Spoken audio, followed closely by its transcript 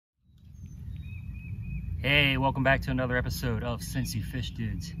Hey, welcome back to another episode of Cincy Fish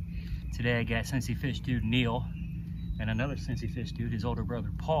Dudes. Today I got Cincy Fish Dude Neil and another Cincy Fish Dude, his older brother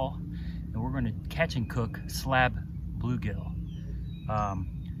Paul, and we're going to catch and cook slab bluegill.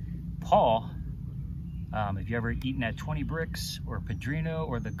 Paul, if you ever eaten at 20 Bricks or Padrino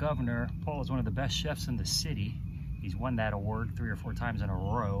or the Governor, Paul is one of the best chefs in the city. He's won that award 3 or 4 times in a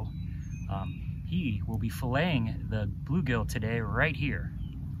row. He will be filleting the bluegill today right here.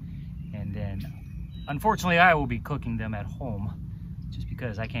 And then, unfortunately, I will be cooking them at home just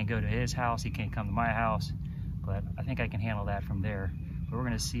because I can't go to his house. He can't come to my house, but I think I can handle that from there. But we're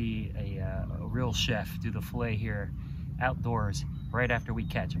gonna see a real chef do the fillet here outdoors right after we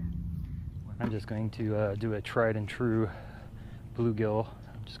catch him. I'm just going to do a tried and true bluegill.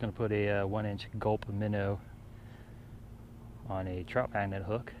 I'm just gonna put a 1-inch gulp minnow on a trout magnet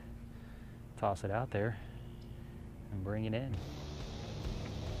hook, toss it out there, and bring it in.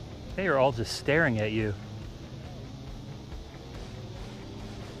 They are all just staring at you.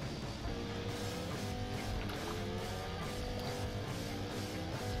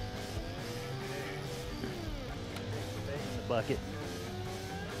 The bucket.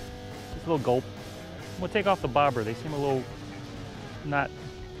 Just a little gulp. We'll take off the bobber. They seem a little not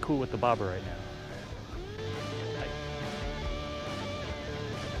cool with the bobber right now.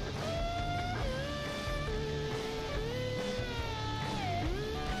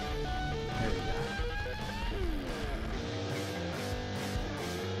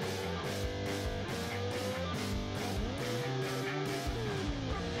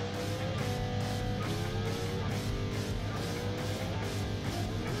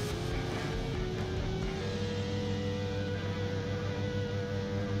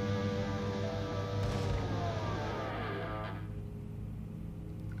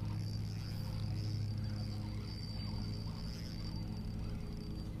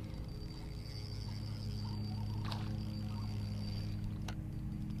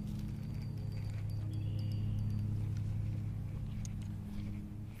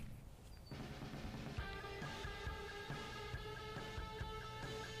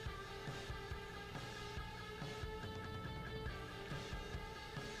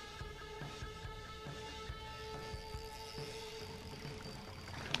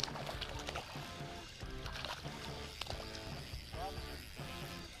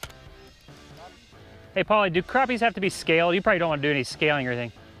 Hey, Paulie, do crappies have to be scaled? You probably don't want to do any scaling or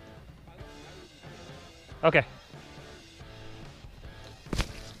anything. Okay.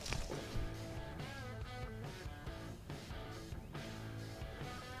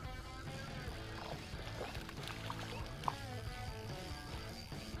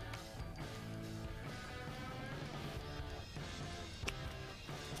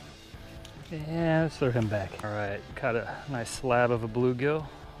 And let's throw him back. All right, caught a nice slab of a bluegill.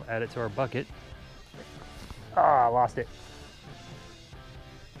 We'll add it to our bucket. Ah, lost it.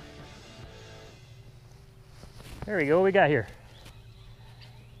 There we go, what we got here?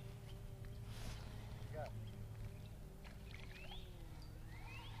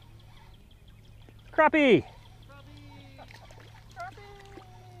 Crappie!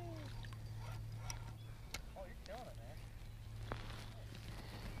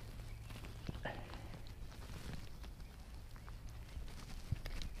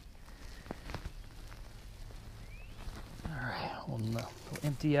 We'll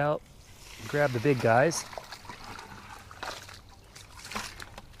empty out, grab the big guys.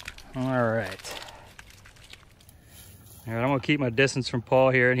 All right. I'm gonna keep my distance from Paul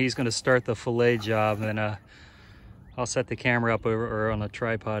here, and he's gonna start the fillet job, and then I'll set the camera up over or on a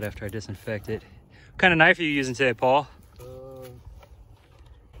tripod after I disinfect it. What kind of knife are you using today, Paul?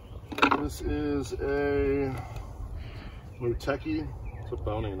 This is a Muteki. It's a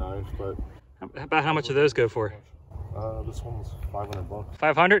boning knife, but about how much do those go for? This one's $500.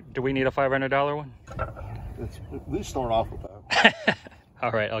 500? Do we need a $500 one? It's at least start off with that.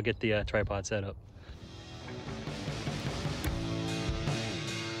 All right, I'll get the tripod set up.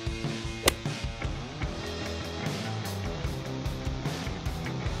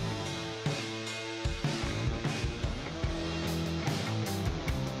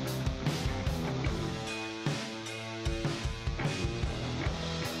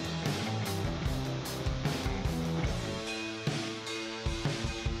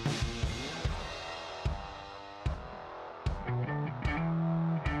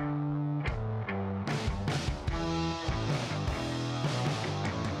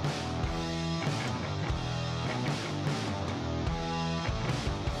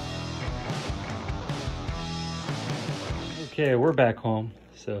 Okay, we're back home.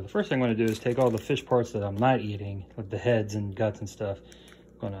 So the first thing I'm going to do is take all the fish parts that I'm not eating, like the heads and guts and stuff,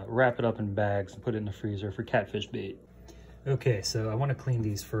 Gonna wrap it up in bags and put it in the freezer for catfish bait. Okay, so I want to clean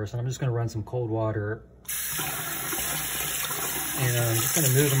these first, and I'm just gonna run some cold water. And I'm just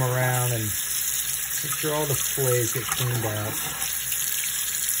gonna move them around and make sure all the fillets get cleaned out.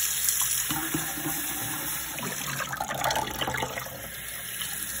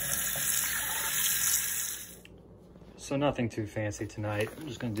 So nothing too fancy tonight. I'm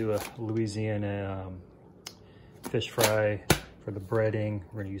just gonna do a Louisiana fish fry for the breading.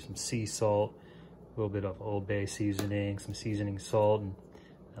 We're gonna use some sea salt, a little bit of Old Bay seasoning, some seasoning salt, and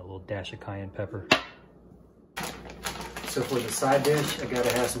a little dash of cayenne pepper. So for the side dish, I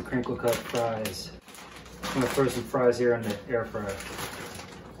gotta have some crinkle cut fries. I'm gonna throw some fries here in the air fryer.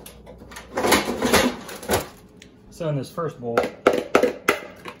 So in this first bowl,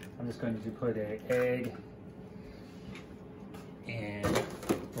 I'm just going to put an egg and a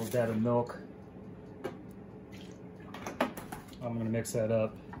little dab of milk. I'm gonna mix that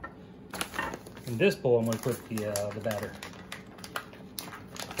up. In this bowl, I'm gonna put the batter.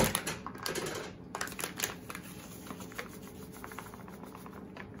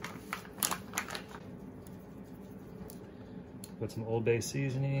 Put some Old Bay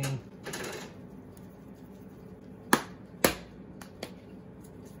seasoning. A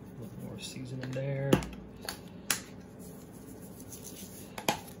little more seasoning there.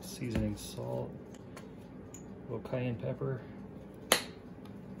 Seasoning salt. A little cayenne pepper.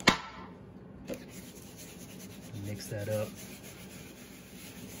 Mix that up.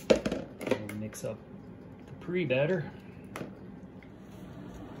 And mix up the pre-batter.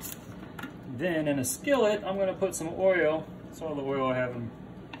 Then in a skillet, I'm gonna put some oil. That's all the oil I have.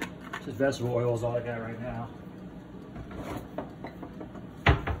 Just vegetable oil is all I got right now.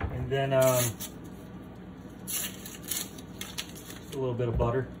 And then a little bit of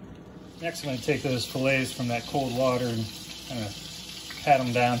butter. Next, I'm going to take those fillets from that cold water and kind of pat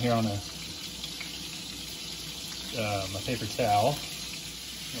them down here on my paper towel. I'm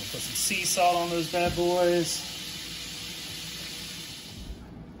going to put some sea salt on those bad boys.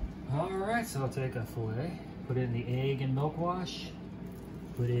 All right, so I'll take a fillet, put it in the egg and milk wash,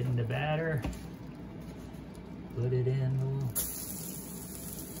 put it in the batter, put it in the...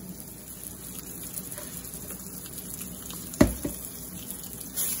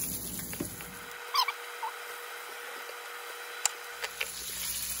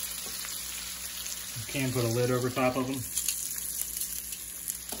 You can put a lid over top of them.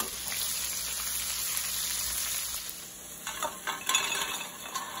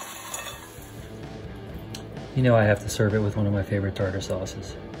 You know I have to serve it with one of my favorite tartar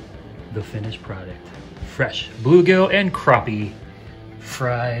sauces. The finished product. Fresh bluegill and crappie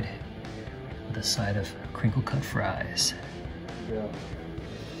fried with a side of crinkle cut fries. Yeah,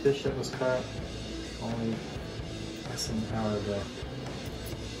 fish that was caught only less than an hour ago.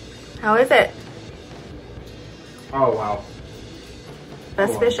 How is it? Oh wow.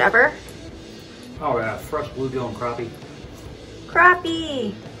 Best fish ever? Oh yeah, fresh bluegill and crappie.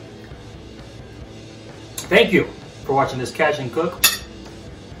 Crappie! Thank you for watching this Catch and Cook.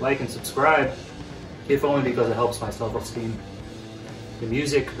 Like and subscribe, if only because it helps my self-esteem. The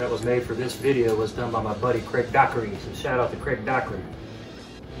music that was made for this video was done by my buddy Craig Dockery, so shout out to Craig Dockery.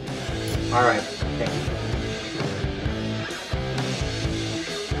 All right, thank you.